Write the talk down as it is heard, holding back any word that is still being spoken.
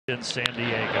in San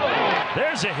Diego.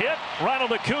 There's a hit.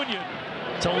 Ronald Acuna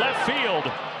to left field.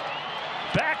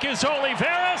 Back is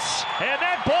Olivares, and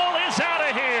that ball is out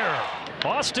of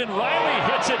here. Austin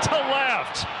Riley hits it to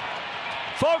left.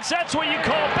 Folks, that's what you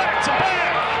call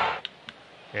back-to-back.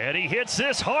 And he hits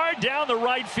this hard down the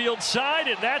right field side,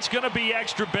 and that's going to be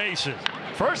extra bases.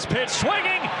 First pitch swinging,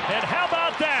 and how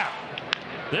about that?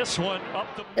 This one up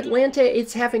the... Atlanta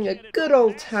is having a good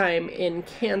old time in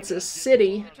Kansas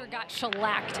City. Got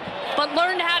shellacked, but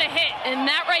learned how to hit, and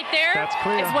that right there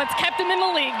is what's kept him in the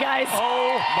league, guys.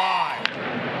 Oh my!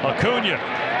 Acuna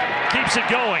keeps it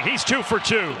going. He's 2 for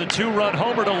 2. The 2-run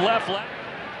homer to left.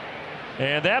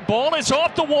 And that ball is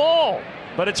off the wall,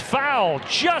 but it's foul.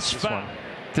 Just foul.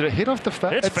 Did it hit off the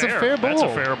foul? It's fair. A fair ball. That's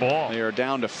a fair ball. They are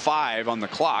down to 5 on the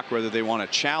clock, whether they want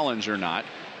to challenge or not.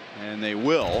 And they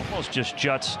will. Almost just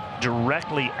juts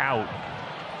directly out.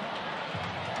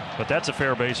 But that's a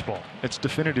fair baseball. It's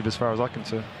definitive as far as I can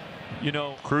see. You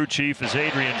know, crew chief is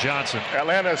Adrian Johnson.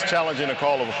 Atlanta is challenging the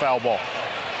call of a foul ball.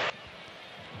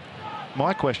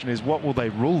 My question is, what will they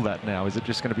rule that now? Is it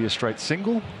just going to be a straight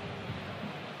single?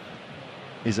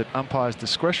 Is it umpire's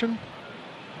discretion?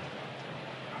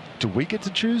 Do we get to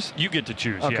choose? You get to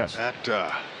choose, okay. Yes. That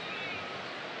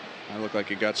I look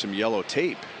like it got some yellow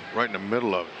tape. Right in the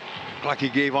middle of it. Like he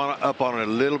gave up on it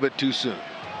a little bit too soon.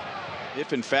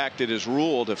 If in fact it is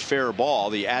ruled a fair ball,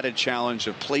 the added challenge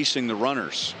of placing the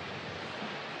runners.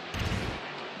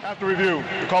 After review,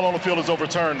 the call on the field is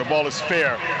overturned. The ball is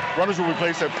fair. Runners will be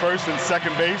placed at first and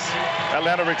second base.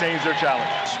 Atlanta retains their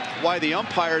challenge. Why the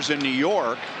umpires in New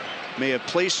York may have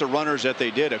placed the runners that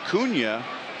they did. Acuna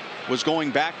was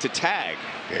going back to tag.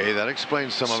 Okay, that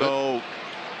explains some of it.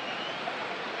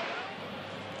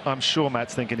 I'm sure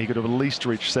Matt's thinking he could have at least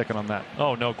reached second on that.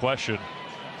 Oh, no question.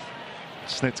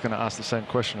 Snit's going to ask the same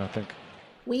question, I think.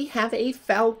 We have a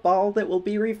foul ball that will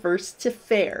be reversed to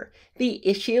fair. The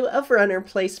issue of runner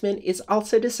placement is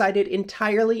also decided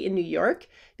entirely in New York.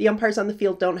 The umpires on the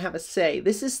field don't have a say.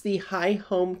 This is the high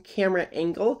home camera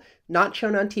angle, not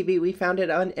shown on TV. We found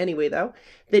it on anyway, though,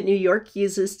 that New York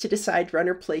uses to decide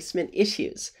runner placement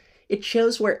issues. It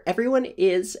shows where everyone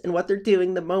is and what they're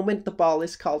doing the moment the ball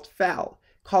is called foul.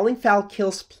 Calling foul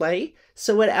kills play,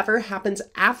 so whatever happens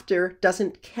after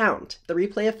doesn't count. The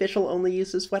replay official only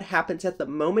uses what happens at the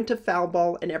moment of foul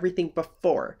ball and everything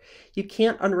before. You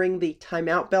can't unring the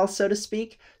timeout bell, so to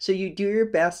speak, so you do your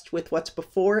best with what's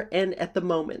before and at the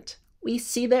moment. We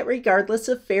see that regardless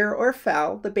of fair or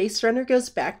foul, the base runner goes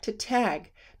back to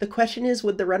tag. The question is,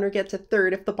 would the runner get to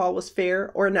third if the ball was fair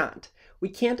or not? We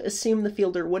can't assume the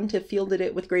fielder wouldn't have fielded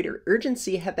it with greater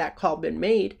urgency had that call been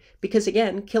made, because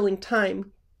again, killing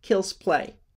time kills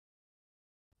play.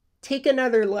 Take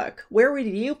another look. Where would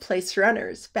you place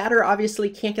runners? Batter obviously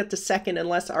can't get to second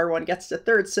unless R1 gets to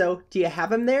third, so do you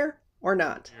have him there or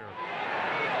not?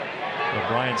 But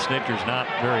Brian Snitker's not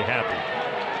very happy.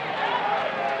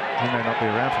 He may not be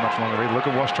around for much longer. Look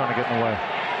at Wash trying to get in the way.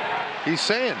 He's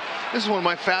saying, this is one of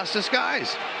my fastest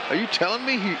guys. Are you telling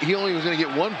me he only was going to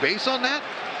get one base on that?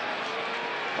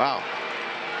 Wow.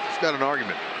 He's got an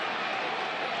argument.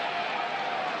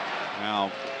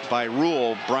 Now, by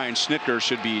rule, Brian Snitker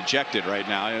should be ejected right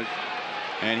now,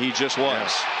 and he just was.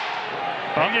 Yes.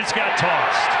 He just got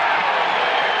tossed.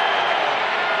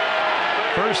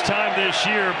 First time this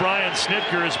year, Brian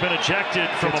Snitker has been ejected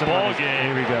from a ball game.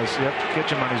 Here he goes. Yep,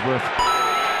 get your money's worth.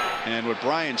 And what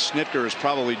Brian Snitker is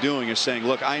probably doing is saying,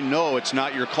 look, I know it's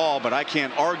not your call, but I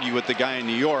can't argue with the guy in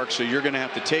New York, so you're going to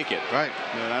have to take it. Right.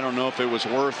 And I don't know if it was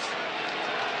worth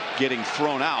getting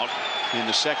thrown out in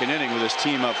the second inning with his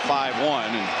team up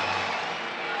 5-1.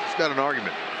 He's got an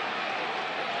argument.